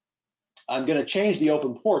 I'm going to change the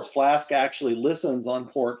open ports. Flask actually listens on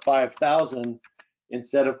port 5000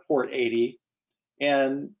 instead of port 80.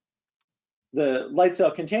 And the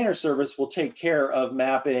Lightsail container service will take care of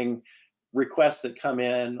mapping requests that come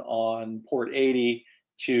in on port 80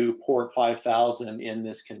 to port 5000 in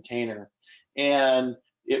this container. And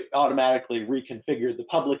it automatically reconfigured the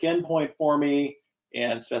public endpoint for me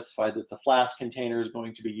and specified that the Flask container is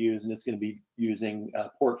going to be used, and it's going to be using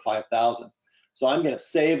port 5000. So I'm going to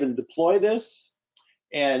save and deploy this,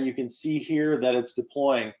 and you can see here that it's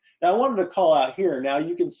deploying. Now I wanted to call out here, now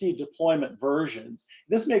you can see deployment versions.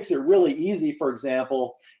 This makes it really easy, for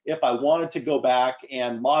example, if I wanted to go back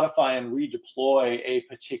and modify and redeploy a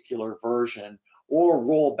particular version or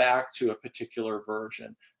roll back to a particular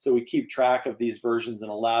version. So we keep track of these versions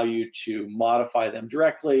and allow you to modify them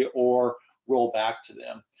directly or roll back to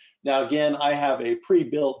them. Now again, I have a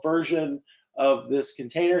pre-built version of this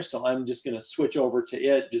container, so I'm just going to switch over to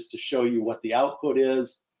it just to show you what the output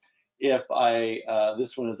is. If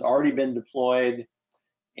this one has already been deployed,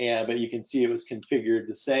 but you can see it was configured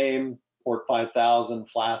the same, port 5000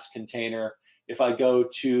 Flask container. If I go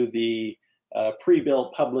to the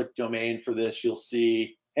pre-built public domain for this, you'll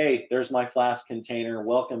see, hey, there's my Flask container.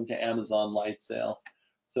 Welcome to Amazon Lightsail.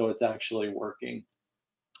 So it's actually working.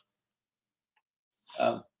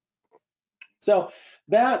 So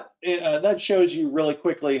that shows you really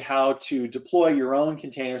quickly how to deploy your own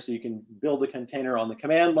container. So you can build a container on the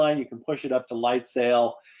command line, you can push it up to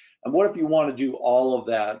Lightsail. And what if you want to do all of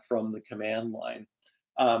that from the command line?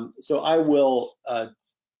 So I will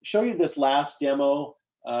show you this last demo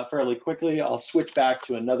fairly quickly. I'll switch back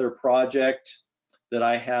to another project that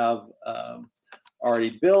I have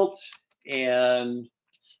already built and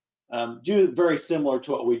do very similar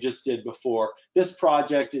to what we just did before. This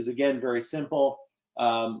project is again very simple.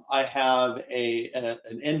 I have an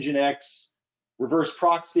Nginx reverse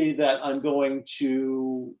proxy that I'm going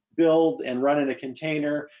to build and run in a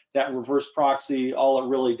container. That reverse proxy, all it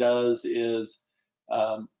really does is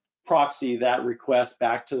proxy that request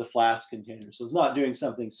back to the Flask container. So it's not doing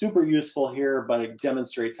something super useful here, but it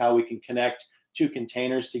demonstrates how we can connect two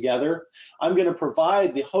containers together. I'm going to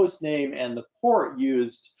provide the host name and the port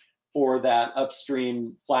used for that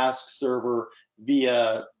upstream Flask server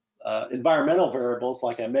via environmental variables,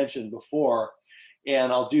 like I mentioned before.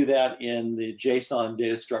 And I'll do that in the JSON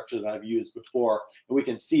data structure that I've used before. And we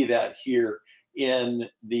can see that here in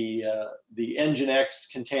the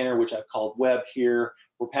Nginx container, which I've called web here.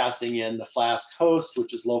 We're passing in the Flask host,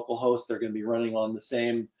 which is localhost. They're going to be running on the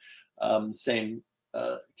same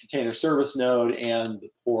container service node and the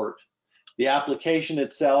port. The application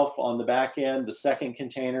itself on the back end, the second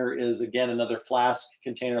container is again another Flask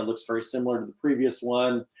container. It looks very similar to the previous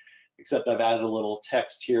one, except I've added a little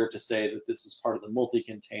text here to say that this is part of the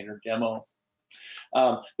multi-container demo.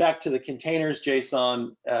 Back to the containers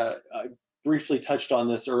JSON, I briefly touched on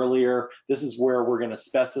this earlier. This is where we're going to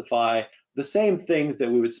specify the same things that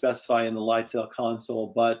we would specify in the Lightsail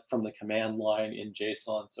console, but from the command line in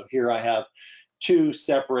JSON. So here I have two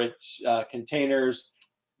separate containers.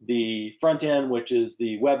 the front end, which is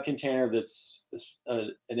the web container that's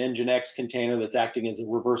an Nginx container that's acting as a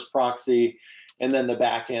reverse proxy, and then the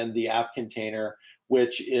back end, the app container,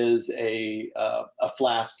 which is a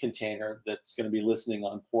Flask container that's going to be listening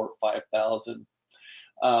on port 5000.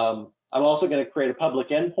 I'm also going to create a public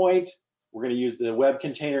endpoint. We're going to use the web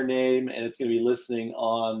container name, and it's going to be listening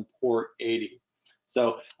on port 80.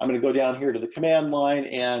 So I'm going to go down here to the command line,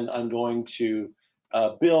 and I'm going to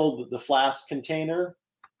build the Flask container,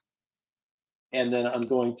 and then I'm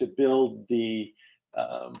going to build the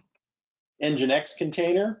Nginx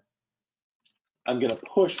container. I'm going to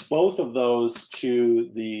push both of those to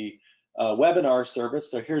the webinar service.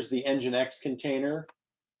 So here's the Nginx container.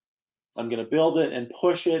 I'm going to build it and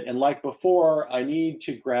push it, and like before, I need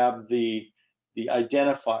to grab the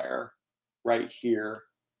identifier right here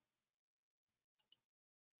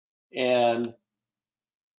and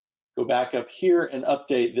go back up here and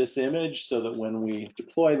update this image so that when we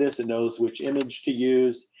deploy this, it knows which image to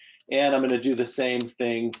use. And I'm going to do the same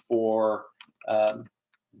thing for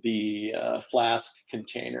the Flask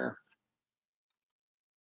container.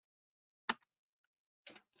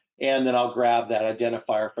 And then I'll grab that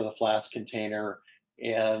identifier for the Flask container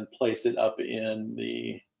and place it up in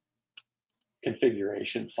the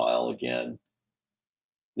configuration file again.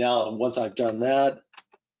 Now, once I've done that,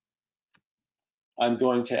 I'm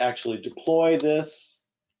going to actually deploy this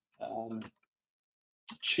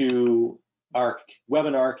to our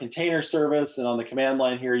webinar container service. And on the command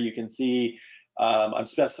line here, you can see I'm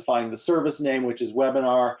specifying the service name, which is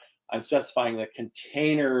webinar. I'm specifying the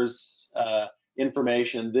containers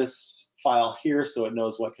information, this file here, so it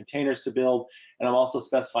knows what containers to build. And I'm also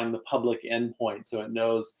specifying the public endpoint, so it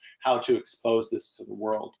knows how to expose this to the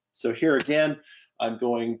world. So here again, I'm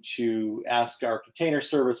going to ask our container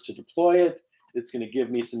service to deploy it. It's going to give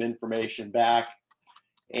me some information back.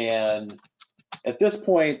 And at this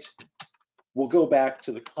point, we'll go back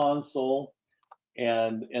to the console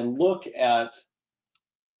and look at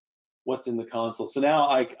what's in the console. So now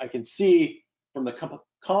I can see from the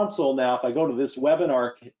console now, if I go to this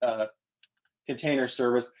webinar container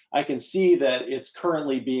service, I can see that it's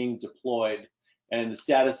currently being deployed, and the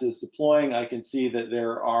status is deploying. I can see that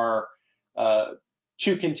there are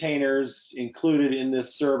 2 containers included in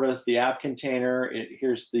this service. The app container,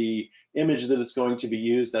 here's the image that it's going to be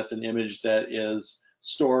used. That's an image that is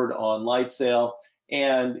stored on Lightsail,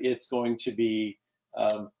 and it's going to be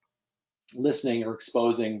listening or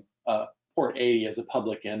exposing port 80 as a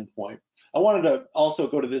public endpoint. I wanted to also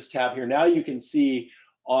go to this tab here. Now you can see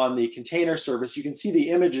on the container service, you can see the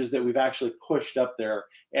images that we've actually pushed up there,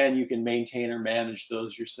 and you can maintain or manage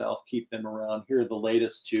those yourself, keep them around. Here are the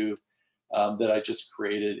latest 2 that I just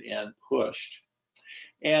created and pushed.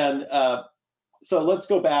 And so let's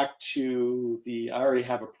go back to I already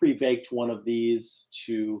have a pre-baked one of these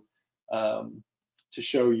to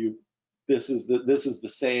show you. This is the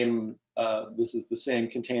same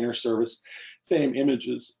container service, same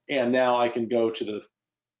images, and now I can go to the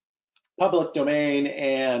public domain,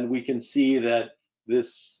 and we can see that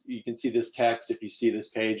you can see this text. If you see this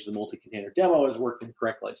page, the multi-container demo is working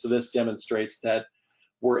correctly. So this demonstrates that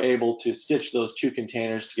we're able to stitch those 2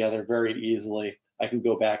 containers together very easily. I can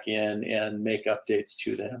go back in and make updates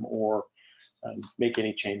to them, or make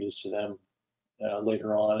any changes to them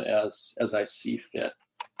later on as I see fit.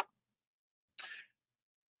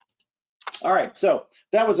 All right, so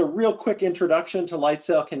that was a real quick introduction to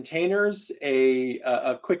Lightsail containers,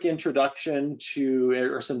 a quick introduction to,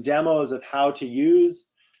 or some demos of how to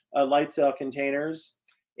use Lightsail containers,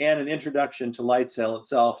 and an introduction to Lightsail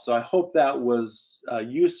itself. So I hope that was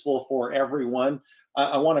useful for everyone.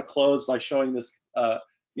 I want to close by showing this,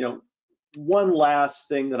 one last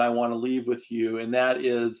thing that I want to leave with you, and that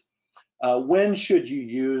is when should you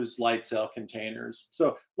use Lightsail containers?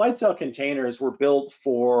 So Lightsail containers were built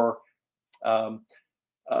for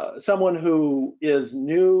someone who is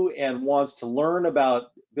new and wants to learn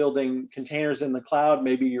about building containers in the cloud.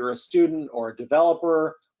 Maybe you're a student or a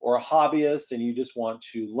developer or a hobbyist, and you just want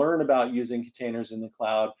to learn about using containers in the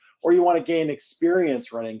cloud, or you want to gain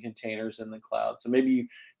experience running containers in the cloud. So maybe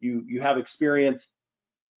you have experience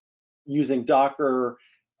using Docker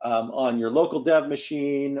on your local dev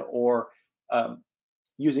machine, or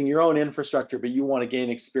using your own infrastructure, but you want to gain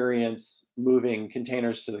experience moving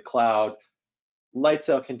containers to the cloud.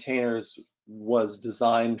 Lightsail containers was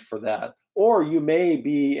designed for that. Or you may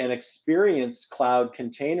be an experienced cloud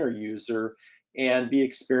container user and be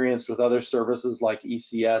experienced with other services like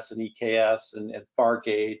ECS and EKS and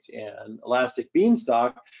Fargate and Elastic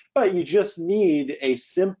Beanstalk, but you just need a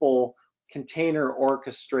simple container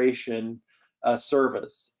orchestration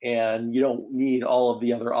service, and you don't need all of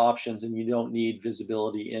the other options, and you don't need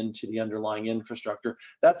visibility into the underlying infrastructure.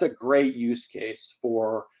 That's a great use case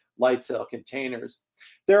for Lightsail containers.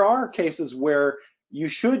 There are cases where you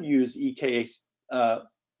should use EKS and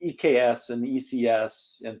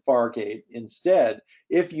ECS and Fargate instead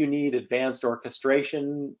if you need advanced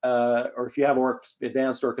orchestration, or if you have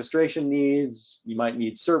advanced orchestration needs, you might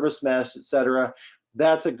need service mesh, etc.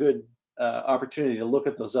 That's a good opportunity to look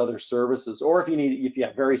at those other services. Or if you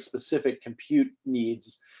have very specific compute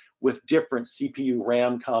needs with different CPU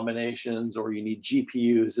RAM combinations, or you need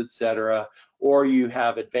GPUs, etc., or you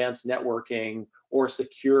have advanced networking or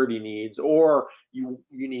security needs, or you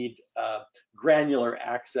need granular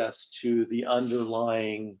access to the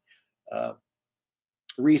underlying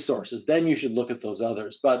resources, then you should look at those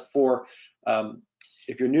others. But for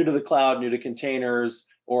if you're new to the cloud, new to containers,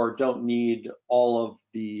 or don't need all of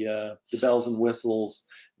the bells and whistles,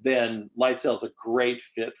 then Lightsail is a great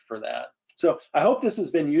fit for that. So I hope this has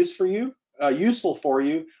been useful for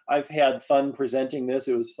you. I've had fun presenting this.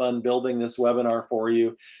 It was fun building this webinar for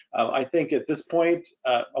you. I think at this point,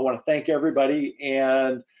 I want to thank everybody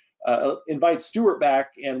and invite Stuart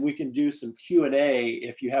back, and we can do some Q&A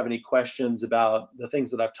if you have any questions about the things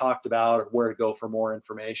that I've talked about or where to go for more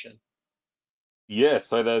information. Yeah,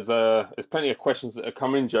 so there's plenty of questions that are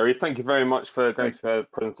coming, Jerry. Thank you very much for going through the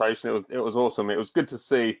presentation. It was awesome. It was good to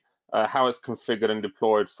see how it's configured and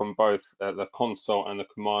deployed from both the console and the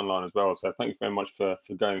command line as well. So thank you very much for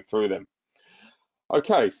going through them.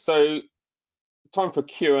 Okay, so time for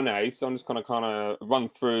Q&A. So I'm just going to kind of run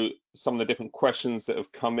through some of the different questions that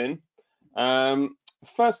have come in.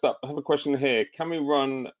 First up, I have a question here. Can we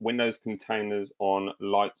run Windows containers on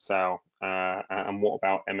Lightsail? And what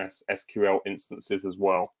about MS SQL instances as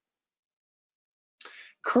well?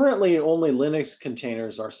 Currently, only Linux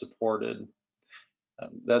containers are supported.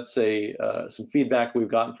 That's some feedback we've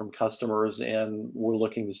gotten from customers, and we're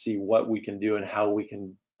looking to see what we can do and how we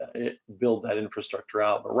can build that infrastructure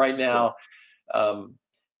out. But right now,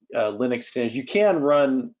 Linux containers, you can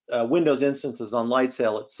run Windows instances on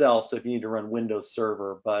Lightsail itself, so if you need to run Windows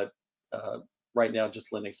Server, but right now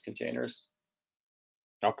just Linux containers.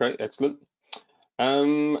 Okay, excellent.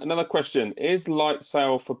 Another question, is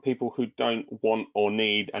Lightsail for people who don't want or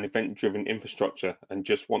need an event-driven infrastructure and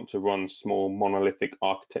just want to run small monolithic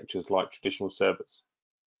architectures like traditional servers?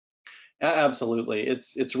 Absolutely.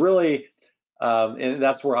 It's really, and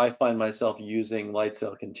that's where I find myself using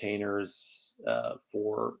Lightsail containers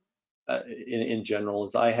in general,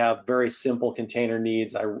 is I have very simple container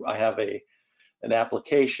needs. I have an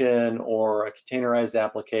application or a containerized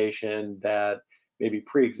application that may be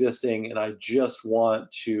pre-existing, and I just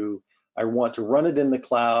want to run it in the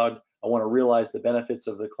cloud. I want to realize the benefits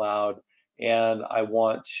of the cloud, and I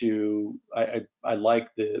like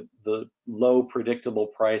the low predictable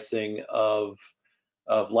pricing of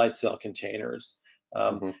Lightsail containers.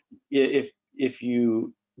 If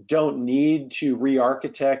you don't need to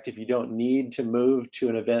re-architect, if you don't need to move to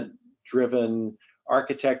an event-driven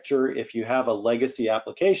architecture, if you have a legacy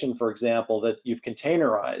application, for example, that you've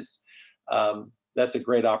containerized, that's a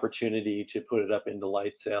great opportunity to put it up into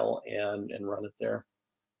Lightsail and run it there.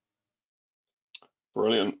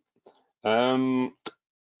 Brilliant.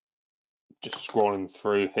 Just scrolling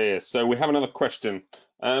through here. So we have another question.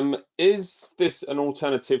 Is this an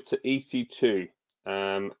alternative to EC2?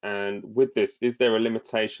 And with this, is there a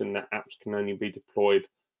limitation that apps can only be deployed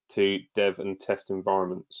to dev and test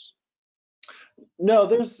environments? No,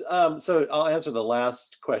 there's so I'll answer the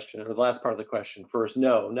last question, or the last part of the question first.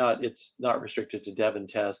 No, it's not restricted to dev and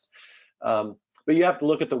test. But you have to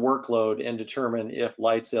look at the workload and determine if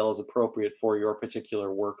Lightsail is appropriate for your particular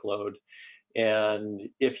workload. And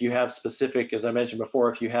if you have specific, as I mentioned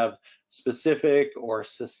before, if you have specific or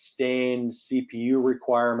sustained CPU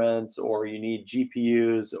requirements, or you need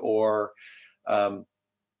GPUs, or you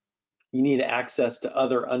need access to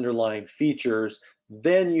other underlying features,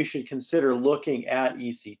 then you should consider looking at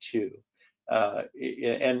EC2.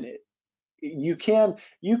 And you can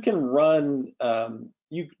run,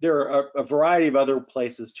 there are a variety of other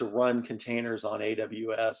places to run containers on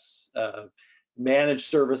AWS. Managed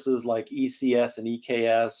services like ECS and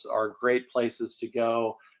EKS are great places to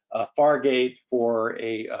go. Fargate for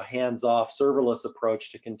a hands-off serverless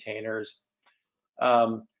approach to containers.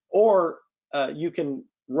 Or you can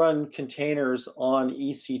run containers on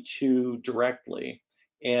EC2 directly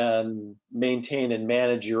and maintain and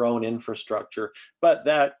manage your own infrastructure, but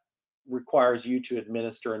that requires you to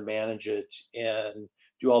administer and manage it and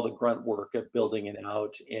do all the grunt work of building it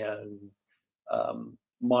out and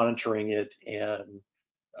monitoring it and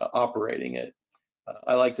operating it.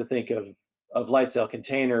 I like to think of Lightsail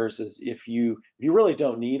containers is if you really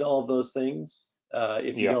don't need all of those things,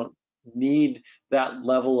 if you Yeah. don't need that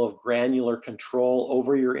level of granular control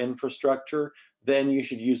over your infrastructure, then you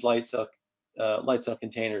should use Lightsail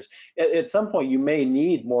containers. At some point, you may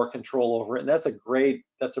need more control over it, and that's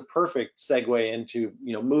a perfect segue into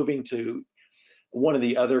moving to one of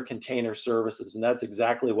the other container services, and that's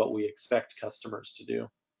exactly what we expect customers to do.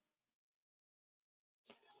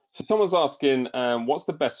 So someone's asking, what's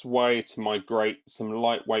the best way to migrate some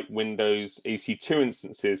lightweight Windows EC2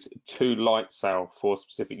 instances to Lightsail for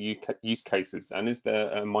specific use cases? And is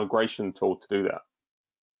there a migration tool to do that?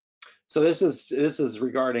 So this is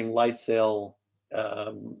regarding Lightsail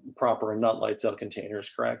proper and not Lightsail containers,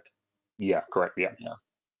 correct? Yeah, correct. Yeah.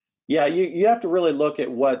 Yeah, you have to really look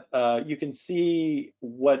at what you can see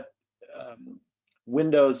what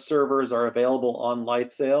Windows servers are available on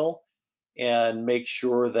Lightsail, and make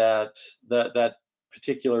sure that that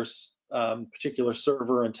particular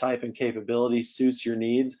server and type and capability suits your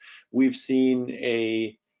needs. We've seen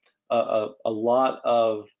a lot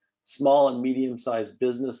of small and medium-sized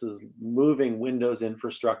businesses moving Windows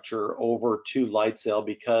infrastructure over to Lightsail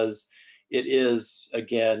because it is,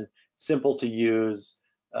 again, simple to use,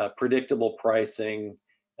 predictable pricing,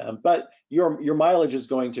 but your mileage is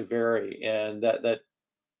going to vary, and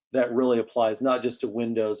that really applies not just to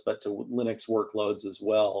Windows but to Linux workloads as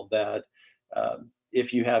well. That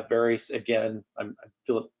if you have again, I'm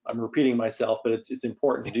repeating myself, but it's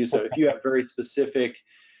important to do so. If you have very specific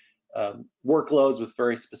workloads with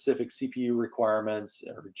very specific CPU requirements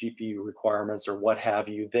or GPU requirements or what have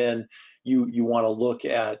you, then you want to look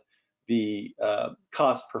at the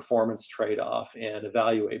cost performance trade-off and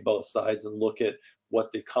evaluate both sides and look at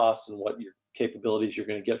what the cost and what your capabilities you're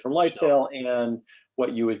going to get from Lightsail and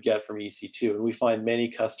what you would get from EC2. And we find many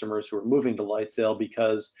customers who are moving to Lightsail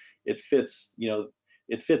because it fits,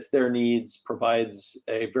 it fits their needs, provides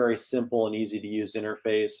a very simple and easy to use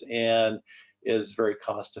interface, and is very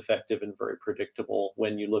cost effective and very predictable.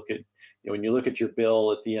 When you look at your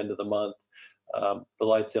bill at the end of the month, the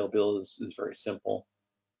Lightsail bill is very simple.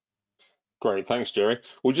 Great, thanks, Jerry.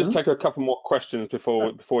 We'll just take a couple more questions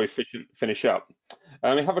before we finish up.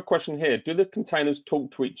 We have a question here. Do the containers talk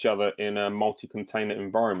to each other in a multi-container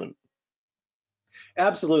environment?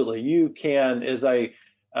 Absolutely, you can. As I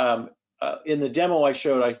in the demo I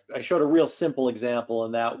showed a real simple example,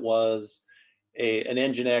 and that was an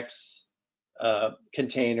Nginx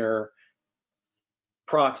container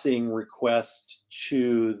proxying request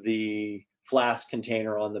to the Flask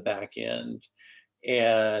container on the back end,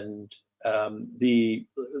 and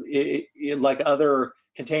like other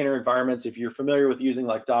container environments, if you're familiar with using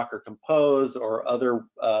like Docker Compose or other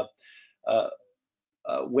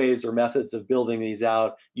ways or methods of building these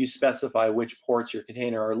out, you specify which ports your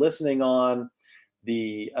container are listening on.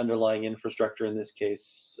 The underlying infrastructure, in this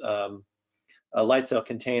case, Lightsail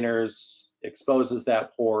containers, exposes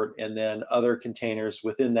that port, and then other containers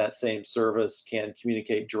within that same service can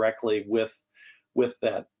communicate directly with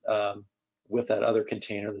that other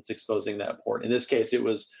container that's exposing that port. In this case, it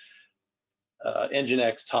was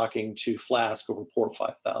Nginx talking to Flask over port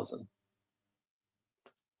 5000.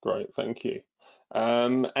 Great, thank you.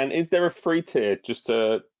 And is there a free tier just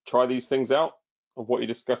to try these things out of what you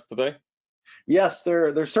discussed today? Yes,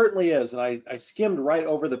 there certainly is, and I skimmed right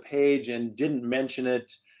over the page and didn't mention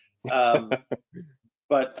it, but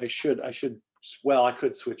I should. Well, I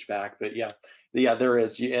could switch back, but yeah, there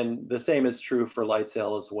is, and the same is true for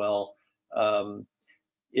Lightsail as well.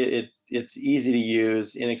 It's easy to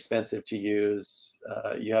use, inexpensive to use.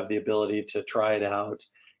 You have the ability to try it out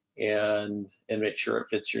and make sure it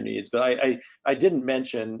fits your needs. But I didn't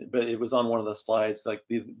mention, but it was on one of the slides, like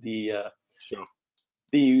Sure.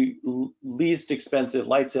 The least expensive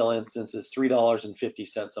Lightsail instance is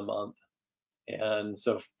 $3.50 a month, and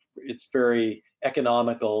so it's very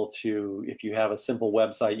economical to, if you have a simple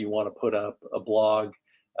website you want to put up a blog,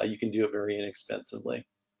 you can do it very inexpensively.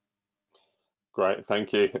 Great,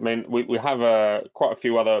 thank you. I mean, we have quite a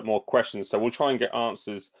few other more questions, so we'll try and get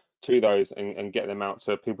answers to those and get them out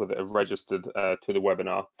to people that have registered to the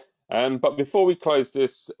webinar. But before we close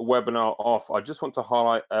this webinar off, I just want to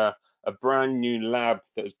highlight a brand new lab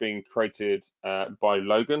that is being created by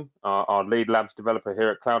Logan, our lead labs developer here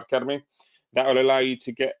at Cloud Academy. That will allow you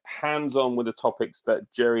to get hands-on with the topics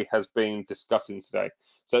that Jerry has been discussing today.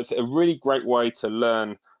 So it's a really great way to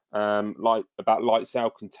learn about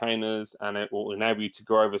Lightsail containers, and it will enable you to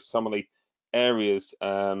go over some of the areas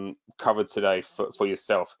covered today for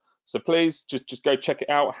yourself. So please just go check it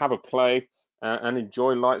out, have a play, and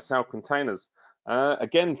enjoy Lightsail containers.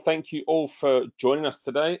 Again, thank you all for joining us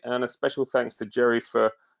today, and a special thanks to Jerry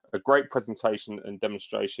for a great presentation and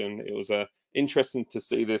demonstration. It was interesting to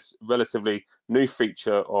see this relatively new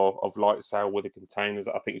feature of Lightsail with the containers.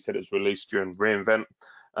 I think you said it was released during reInvent,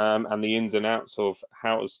 and the ins and outs of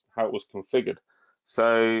how it was configured.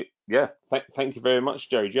 So yeah, thank you very much,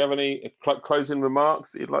 Jerry. Do you have any closing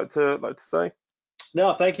remarks that you'd like to say?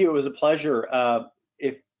 No, thank you. It was a pleasure.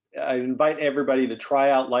 If I invite everybody to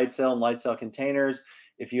try out Lightsail and Lightsail containers.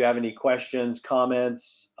 If you have any questions,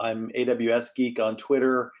 comments, I'm AWS Geek on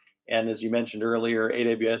Twitter. And as you mentioned earlier,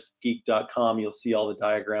 awsgeek.com, you'll see all the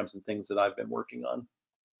diagrams and things that I've been working on.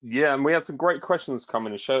 Yeah, and we had some great questions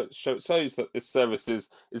coming, and shows that this service is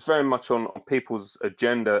very much on people's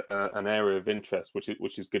agenda, an area of interest,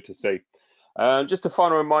 which is good to see. Just a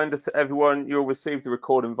final reminder to everyone: you'll receive the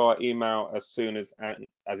recording via email as soon as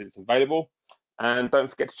it's available, and don't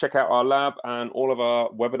forget to check out our lab and all of our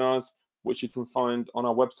webinars, which you can find on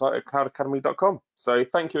our website at cloudacademy.com. So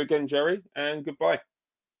thank you again, Jerry, and goodbye.